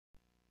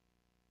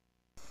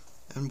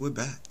And we're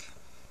back.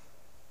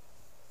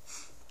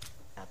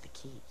 Out the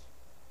key.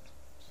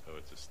 So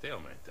it's a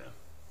stalemate then?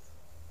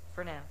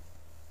 For now.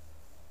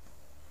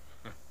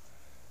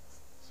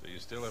 So you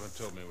still haven't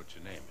told me what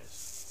your name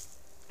is?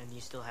 And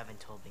you still haven't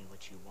told me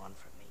what you want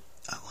from me.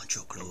 I want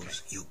your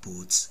clothes, your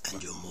boots,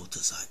 and your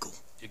motorcycle.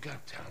 You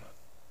got talent,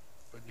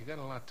 but you got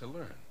a lot to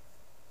learn.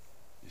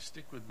 You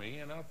stick with me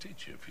and I'll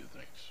teach you a few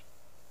things.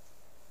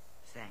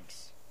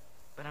 Thanks.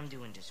 But I'm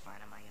doing just fine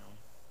on my own.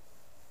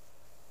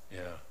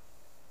 Yeah,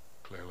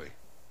 clearly.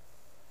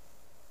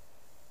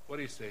 What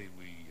do you say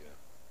we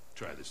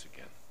try this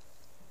again?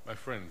 My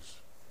friends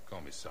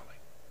call me Sully.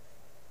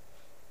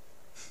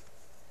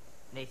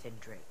 Nathan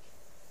Drake.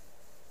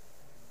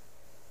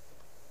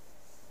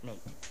 Nate.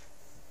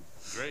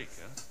 Drake,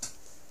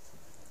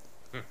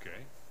 huh?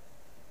 Okay.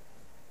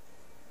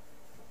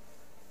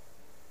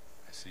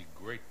 I see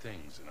great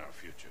things in our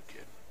future,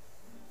 kid.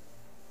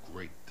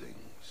 Great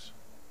things.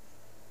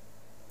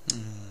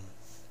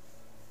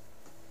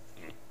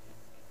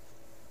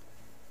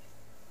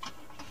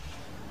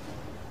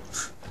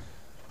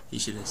 He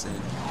should have said,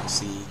 I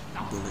see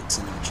bullets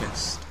in our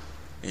chest.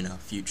 In our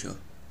future.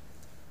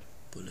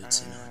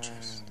 Bullets in our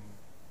chest.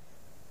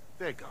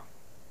 They're gone.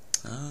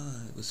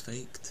 Ah, it was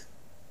faked.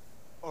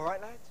 All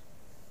right, lads?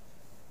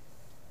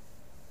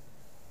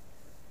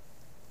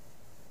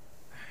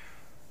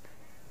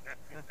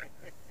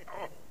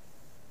 Oh,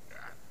 God.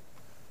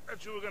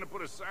 Bet you were gonna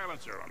put a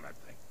silencer on that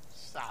thing.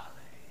 Sully,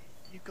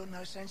 you've got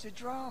no sense of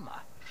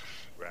drama.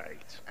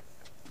 Right.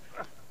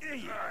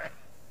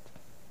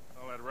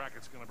 All that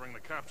racket's gonna bring the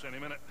cops any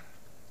minute.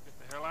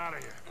 Get the hell out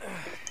of here.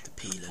 The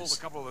Pulled a peelers.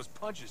 couple of those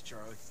punches,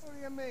 Charlie. What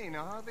do you mean?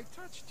 I hardly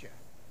touched you.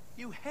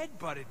 You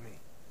headbutted me.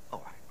 All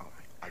right, all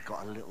right. I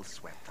got a little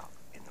swept up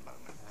in the moment.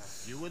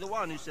 You were the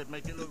one who said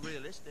make it look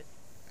realistic.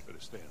 Better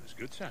stay on his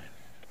good side.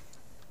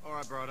 All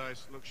right,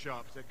 Broadeyes, look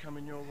sharp. They're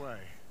coming your way.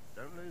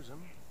 Don't lose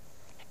them.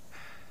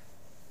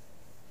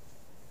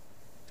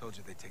 Told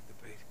you they'd take the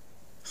bait.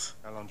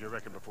 How long do you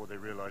reckon before they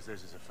realize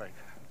this is a fake?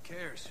 Who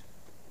cares?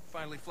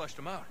 Finally flushed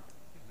them out.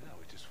 Now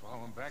we just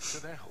follow him back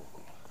to that hole.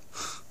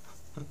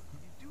 You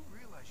do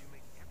realize you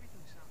make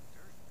everything sound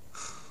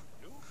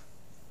dirty. You?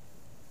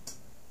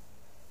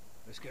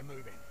 Let's get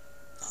moving.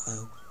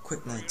 Oh,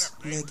 quick lads,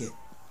 leg it.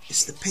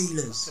 It's the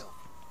peelers.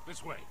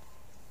 This way.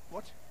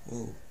 What?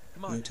 Whoa,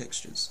 Come no on.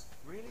 textures.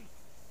 Really?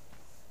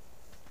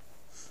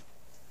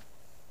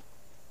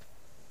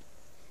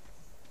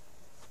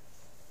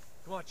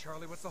 Come on,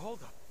 Charlie, what's the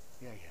holdup?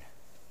 Yeah. Right.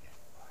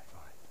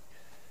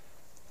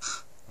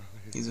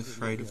 He's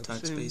afraid of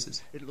tight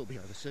spaces. It'll all be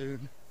over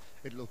soon.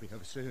 It'll all be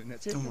over soon.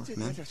 That's it. Don't That's worry, it.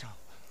 man. That's all.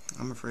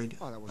 I'm afraid.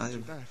 Oh, that I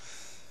wasn't too have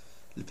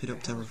bad.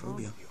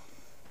 lepidopterophobia.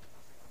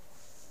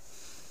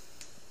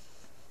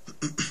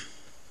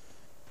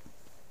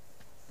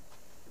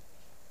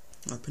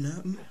 Up and at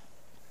 'em.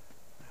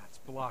 It's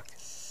blocked.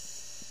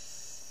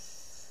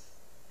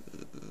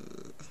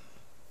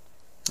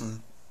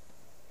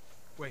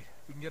 Wait,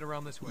 we can get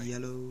around this way.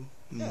 Yellow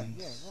Yeah,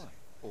 means right.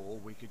 Or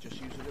we could just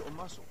use a little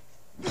muscle.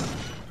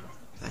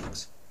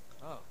 thanks.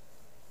 Oh,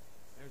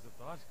 there's a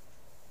thought.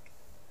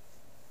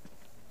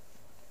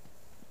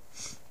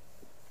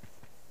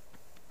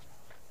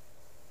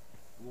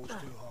 Wall's too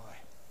high.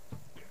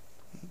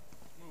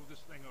 Move this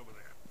thing over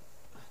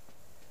there.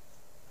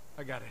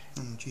 I got it.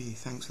 Oh gee,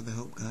 thanks for the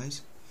help,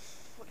 guys.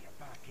 Put your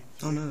back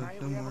into Oh it, no, mate.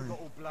 don't We haven't worry. got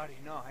all bloody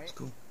night. It's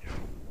cool.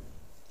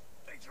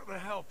 Thanks for the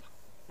help.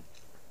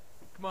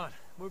 Come on,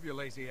 move your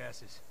lazy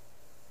asses.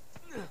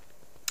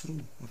 Ooh,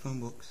 my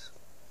phone box.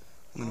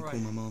 I'm gonna All call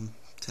right. my mom,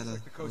 tell her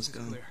Like the I coast was is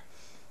going. clear.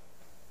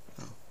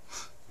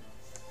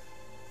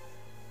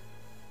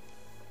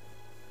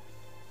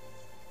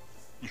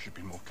 You should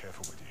be more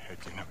careful with your head,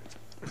 you know it.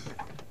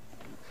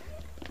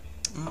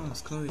 Oh,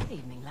 it's Chloe.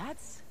 Evening,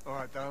 lads. All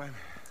right, darling.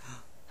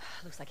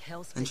 Looks like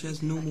hell's And she has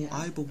breaking normal loose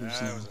again. eyeballs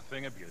That now. was a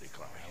thing of beauty,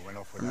 Chloe. I went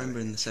off I with remember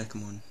in the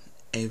second one,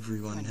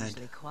 everyone had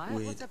Unusually quiet.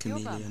 weird What's up your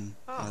bum? chameleon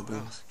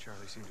eyeballs.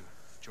 Charlie seemed to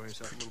enjoy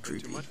himself a little bit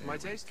Creepy. too much for my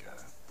taste.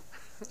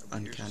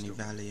 Uncanny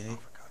Valley, eh? Oh,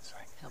 for God's sake.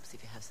 Helps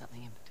if you have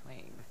something in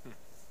between.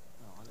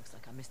 Oh, looks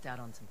like I missed out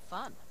on some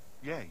fun.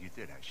 Yeah, you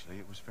did, actually.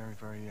 It was very,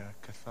 very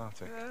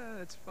cathartic. Yeah,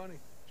 that's funny.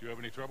 Do you have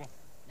any trouble?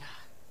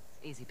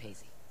 Easy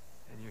peasy.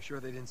 And you're sure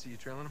they didn't see you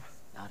trailing him?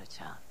 Not a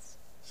chance.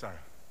 So,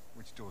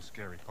 which door's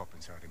Scary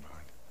Poppins hiding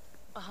behind?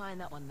 Behind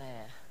that one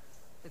there.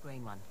 The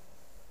green one.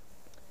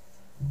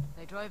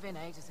 They drove in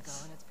ages ago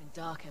and it's been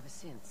dark ever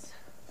since.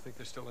 Think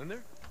they're still in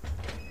there?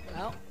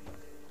 Well,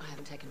 I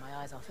haven't taken my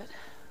eyes off it.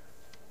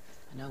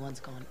 And no one's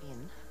gone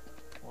in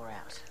or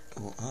out.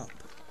 Or up.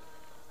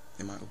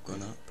 They might have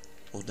gone up.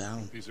 Or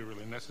down. These are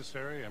really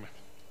necessary? I mean,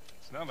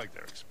 it's not like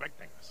they're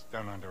expecting us.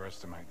 Don't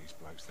underestimate these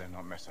blokes. They're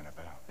not messing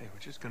about. Hey, we're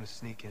just gonna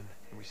sneak in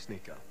and we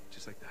sneak out.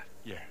 Just like that.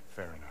 Yeah,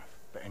 fair enough.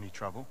 But any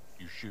trouble,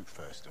 you shoot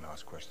first and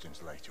ask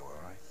questions later, all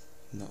right?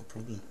 Not a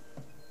problem.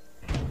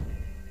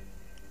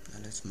 Now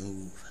let's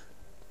move.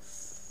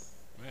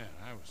 Man,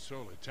 I was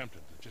sorely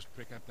tempted to just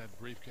pick up that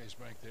briefcase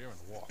back there and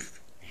walk.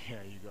 Yeah,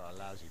 you got a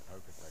lousy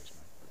poker face,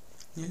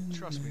 mate. Yeah,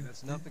 Trust me,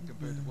 that's nothing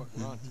compared to what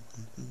we're on to.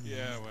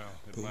 Yeah, well,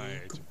 at my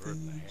age, a bird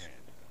in the hand.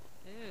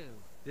 Ew.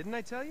 Didn't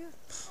I tell you?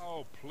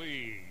 Oh,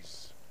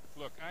 please.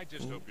 Look, I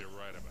just hope you're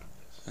right about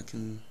this. I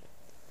can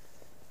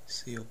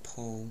see a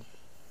pole.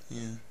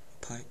 Yeah,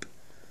 a pipe.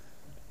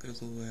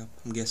 Goes all the way up.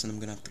 I'm guessing I'm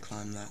gonna have to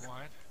climb that.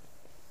 Quiet.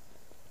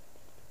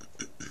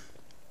 You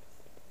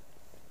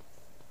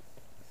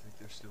think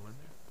they're still in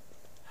there?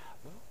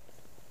 Well,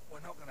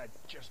 we're not gonna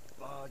just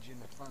barge in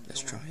the front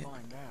Let's door and try it.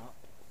 find out.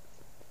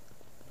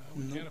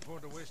 Well, we can't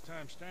afford to waste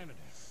time standing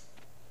here.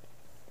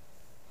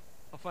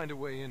 I'll find a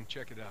way in,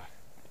 check it out.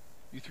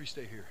 You three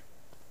stay here.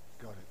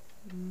 Got it.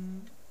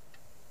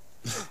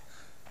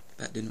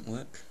 That didn't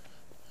work,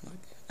 like,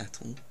 at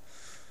all.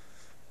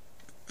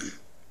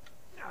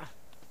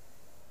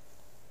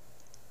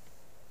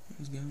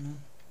 What's going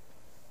on?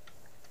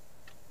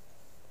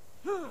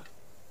 Oh.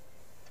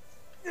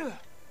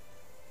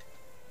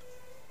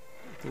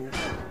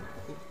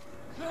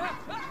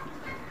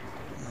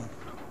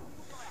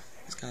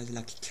 This guy's a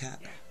lucky cat.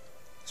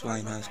 That's why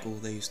in high school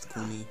they used to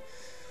call me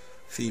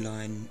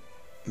Feline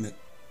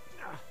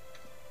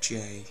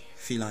J.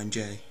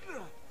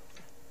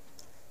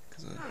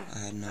 Because I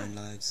had 9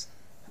 lives.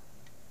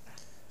 I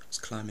was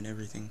climbing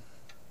everything.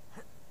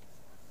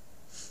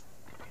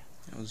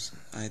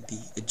 I had the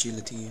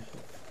agility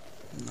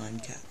of 9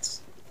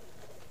 cats.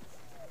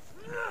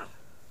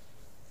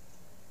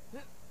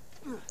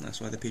 That's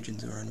why the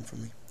pigeons are running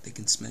from me. They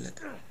can smell it.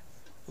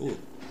 Oh.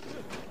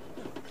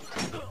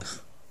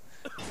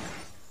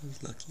 I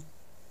was lucky.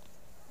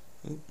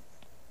 Oh.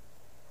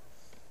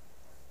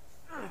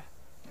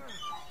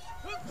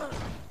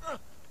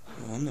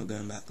 Oh, I'm not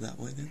going back that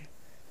way then.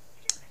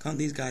 Can't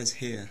these guys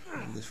hear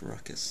all this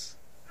ruckus?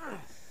 Oh,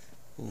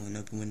 an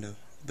open window.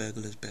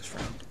 Burglar's best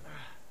friend.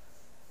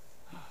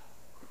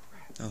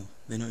 Oh,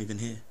 they're not even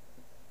here.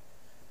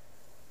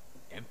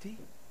 Empty?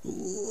 Ooh.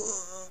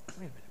 Wait a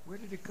minute, where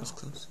did it go? That's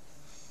close.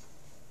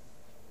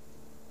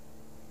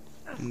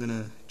 I'm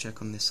gonna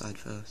check on this side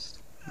first,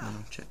 and then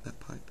I'll check that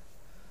pipe.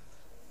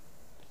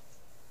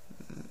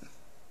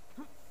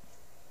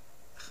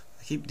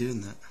 I keep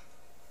doing that.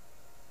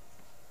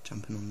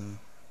 Jumping on the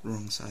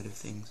wrong side of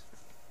things.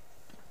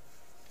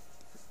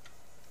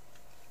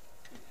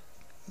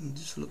 And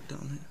just look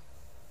down here.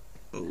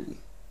 Oh.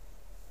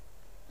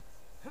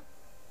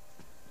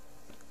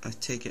 I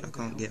take it I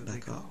can't get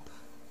back up.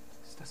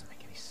 This doesn't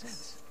make any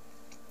sense.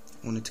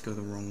 I wanted to go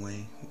the wrong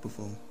way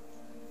before,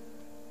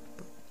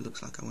 but it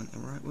looks like I went the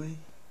right way.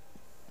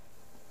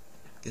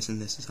 Guessing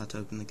this is how to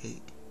open the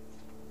gate.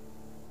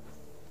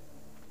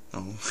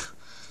 Oh,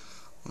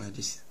 well, I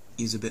just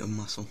use a bit of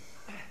muscle.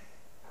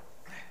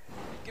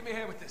 Give me a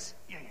hand with this.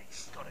 Yeah,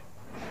 got it.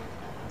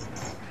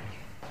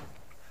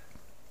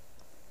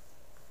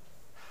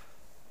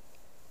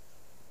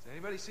 Does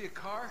anybody see a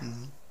car?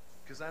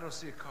 Because I don't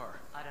see a car.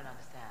 I don't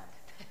understand.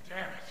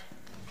 Damn it.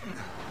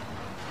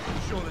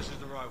 Sure this is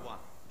the right one.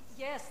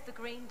 Yes, the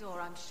green door,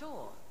 I'm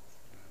sure.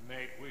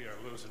 Nate, we are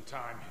losing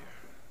time here.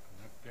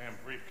 And that damn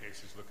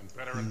briefcase is looking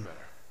better and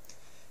better.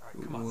 All right,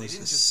 It come on. They was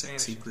didn't a just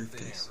vanish sexy into thin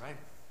briefcase. air, right?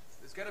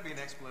 There's got to be an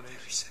explanation.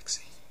 Very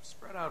sexy.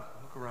 Spread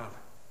out, look around.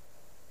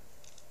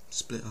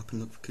 Split up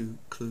and look for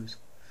clues.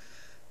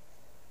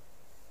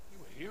 You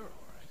were here,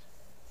 all right.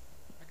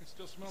 I can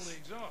still smell the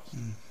exhaust.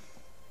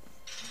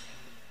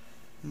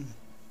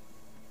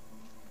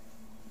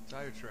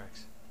 Tire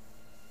tracks.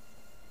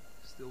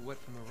 Still wet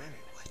from the rain.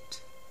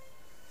 What?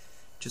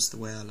 Just the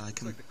way I like Looks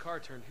them. like the car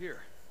turned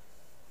here.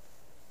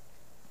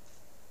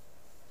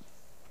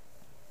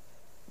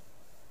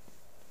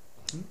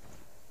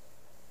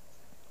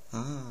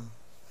 Ah,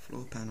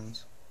 floor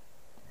panels.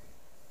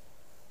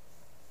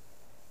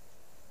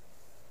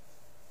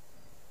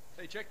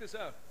 Hey, check this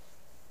out.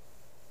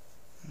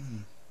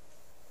 Come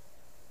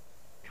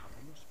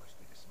on, you're supposed to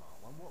be the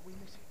smart one. What are we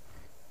missing?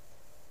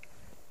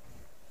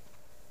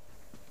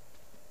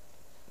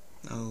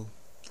 Oh,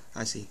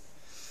 I see.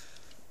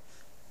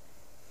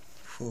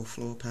 4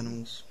 floor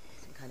panels,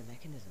 Some kind of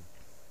mechanism.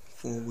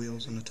 4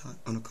 wheels on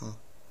a car.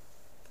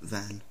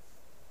 Van.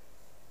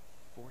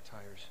 4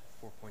 tires,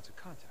 4 points of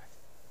contact.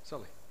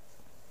 Sully,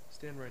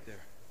 stand right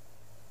there.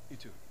 You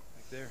two,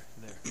 like there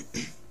and there.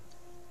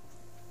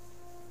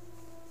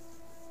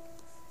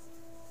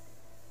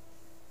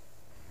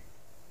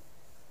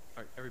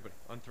 All right, everybody,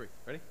 on 3.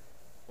 Ready?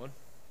 1,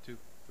 2,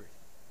 3.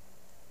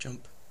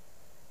 Jump.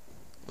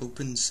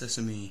 Open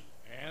sesame.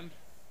 And?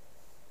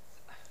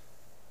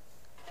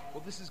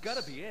 Well, this has got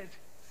to be it.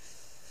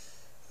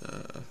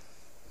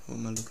 What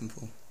am I looking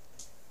for?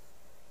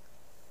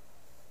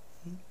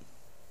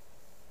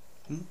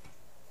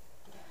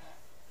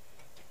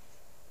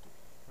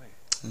 Wait,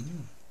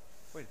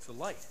 wait, it's the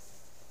light.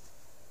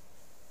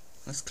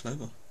 That's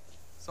clever.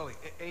 Sully,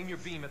 aim your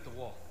beam at the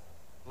wall.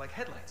 Like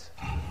headlights.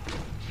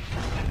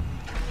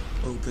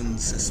 Open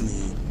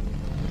sesame.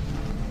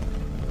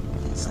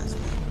 Open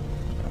sesame.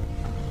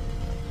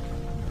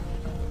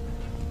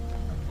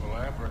 Well,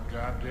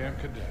 abracadabra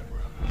cadabra.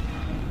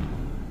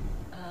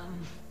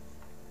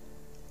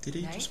 Did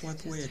he just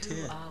wipe away a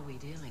tear? Who are we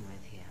dealing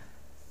with here?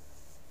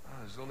 Oh,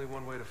 there's only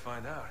one way to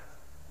find out.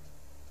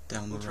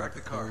 Down the We'll track the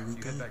rabbit car. hole we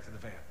You go. head back to the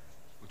van.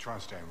 We'll try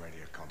and stay in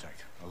radio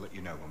contact. I'll let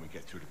you know when we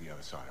get through to the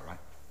other side, all right?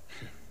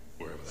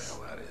 Wherever the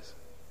hell that is.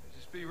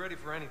 Just be ready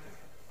for anything.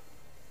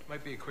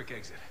 Might be a quick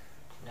exit.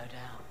 No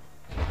doubt.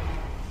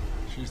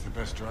 She's the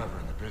best driver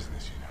in the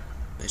business, you know.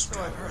 Best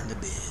driver in the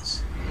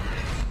biz.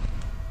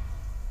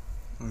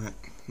 Alright,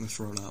 let's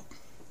roll out.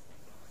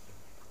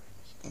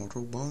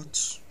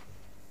 Autobots.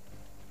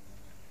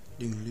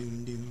 I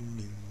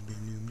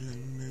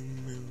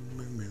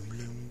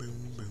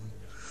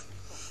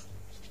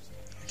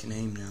can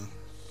aim now.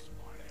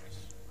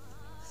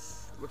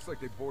 Looks like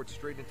they bored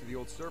straight into the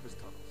old service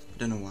tunnels. I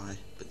don't know why,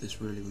 but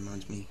this really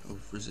reminds me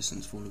of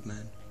Resistance Fall of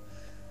Man.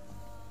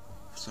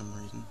 For some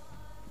reason.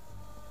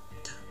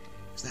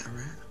 Is that a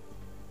rat?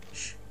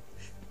 Shh.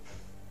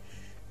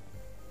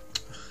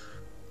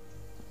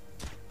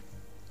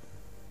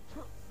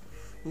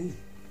 Ooh,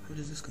 where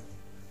does this go?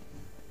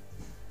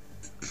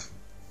 It's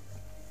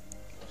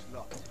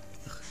locked.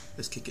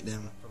 Let's kick it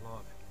down. For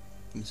long.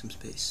 Give me some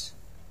space.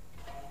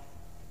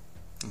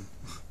 Oh,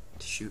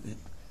 to shoot it.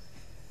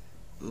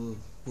 Oh,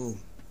 whoa.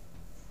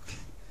 Okay.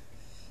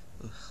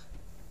 Ugh.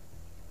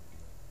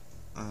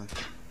 I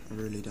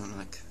really don't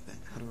like that.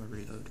 How do I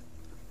reload?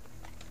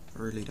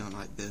 I really don't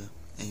like the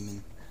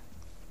aiming.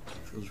 It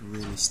feels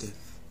really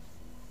stiff.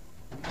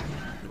 I'm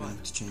going to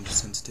have to change the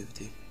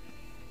sensitivity.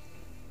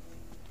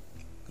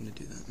 I'm going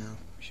to do that now.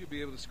 We should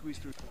be able to squeeze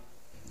through.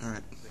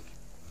 Alright.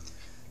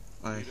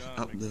 I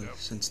up the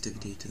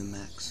sensitivity to the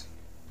max.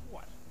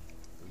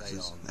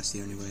 Because that's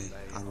the only way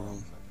I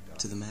roll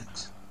to the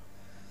max.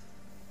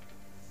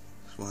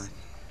 That's why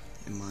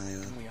in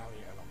my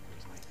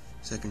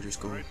secondary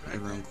school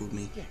everyone called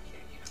me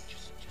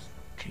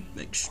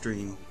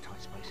extreme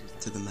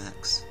to the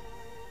max.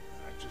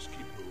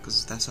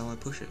 Because that's how I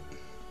push it.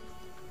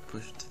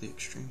 Push it to the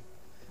extreme.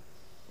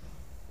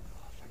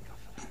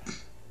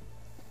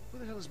 Where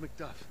the hell is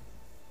McDuff?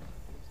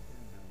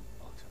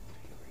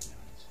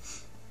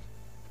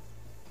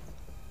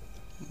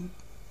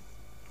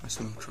 I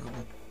smell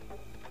trouble.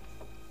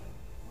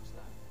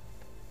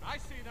 I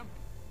see them.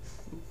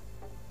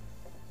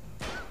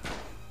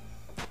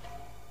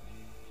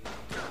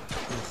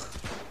 Ugh.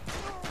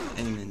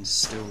 Aiming's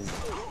still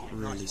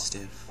really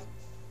stiff.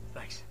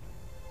 Thanks.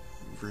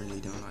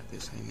 Really don't like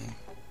this aiming.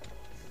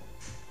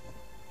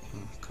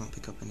 Can't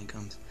pick up any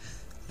guns.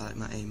 I like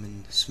my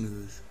aiming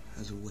smooth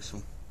as a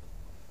whistle.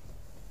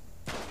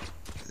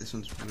 This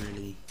one's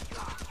really...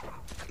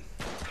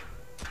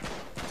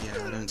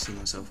 Yeah, I don't see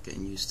myself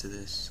getting used to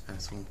this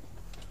at all.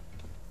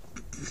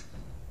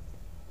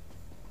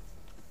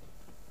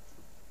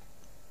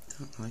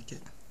 Don't like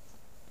it.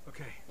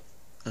 Okay.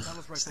 Ugh,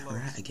 Tunnel's right it's that below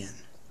us. rat again.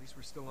 At least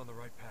we're still on the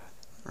right path.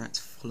 Rat's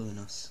following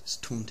us. It's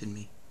taunting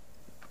me.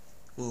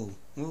 Whoa,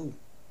 whoa.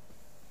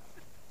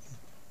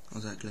 I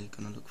was actually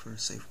gonna look for a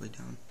safe way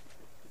down.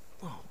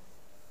 Whoa.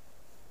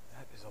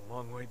 That is a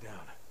long way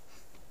down.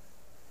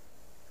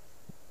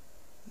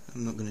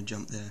 I'm not gonna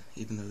jump there,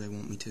 even though they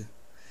want me to.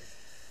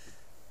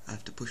 I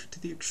have to push it to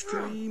the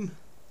extreme.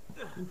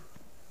 Ooh,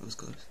 that was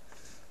close.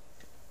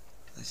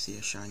 I see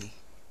a shiny.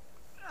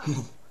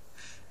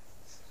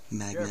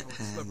 Magnet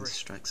hand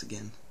strikes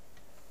again.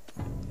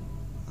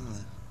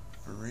 Ah,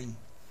 a ring.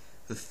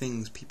 The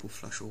things people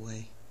flush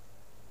away.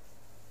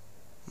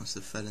 Must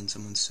have fell in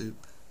someone's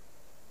soup.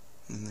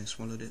 And then they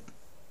swallowed it.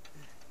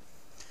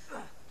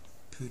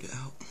 Pooed it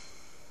out.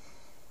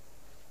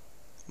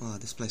 Wow,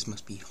 this place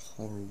must be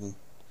horrible.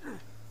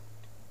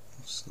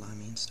 All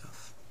slimy and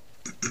stuff.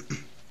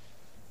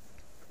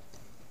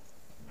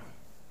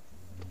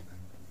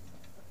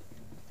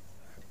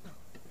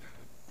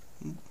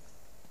 Look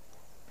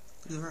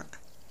at the rat.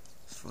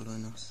 It's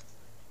following us.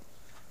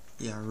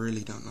 Yeah, I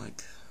really don't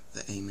like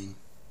the aiming.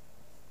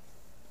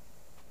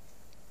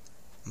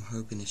 I'm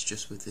hoping it's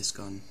just with this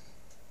gun.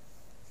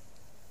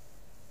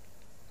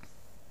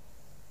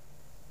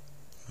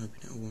 I'm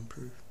hoping it will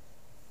improve.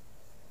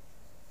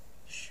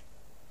 Shh.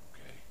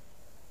 Okay.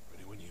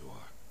 Ready when you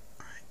are.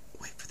 Alright,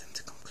 wait for them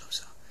to come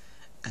closer.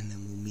 And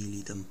then we'll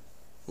melee them.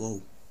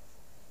 Whoa.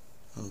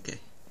 Okay.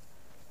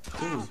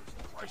 Cool.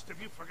 Christ,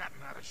 have you forgotten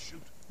how to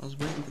shoot? I was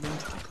waiting for them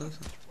to get closer.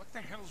 What the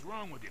hell's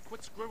wrong with you?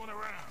 Quit screwing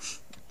around.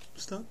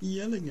 Stop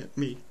yelling at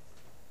me.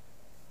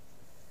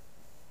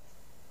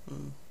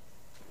 Oh.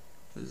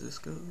 Where does this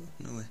go?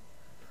 No way.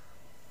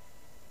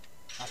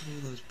 All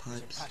those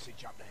pipes.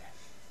 Passage up there.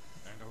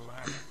 And a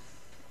ladder.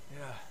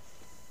 Yeah.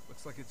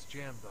 Looks like it's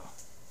jammed though.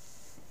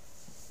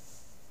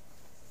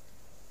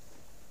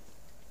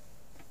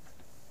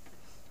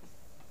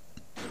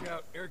 Look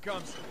out, here it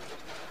comes.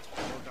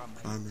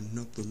 Climbing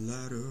up the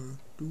ladder,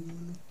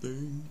 doing a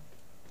thing.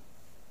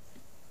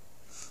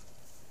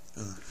 I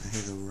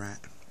hear the rat.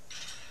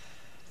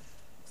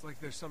 Looks like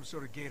there's some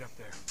sort of gate up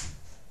there.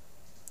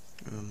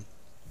 I'm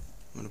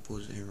gonna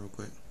pause it here real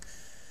quick.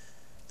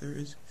 There it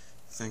is.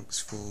 Thanks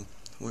for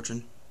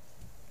watching.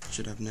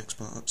 Should have next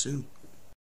part up soon.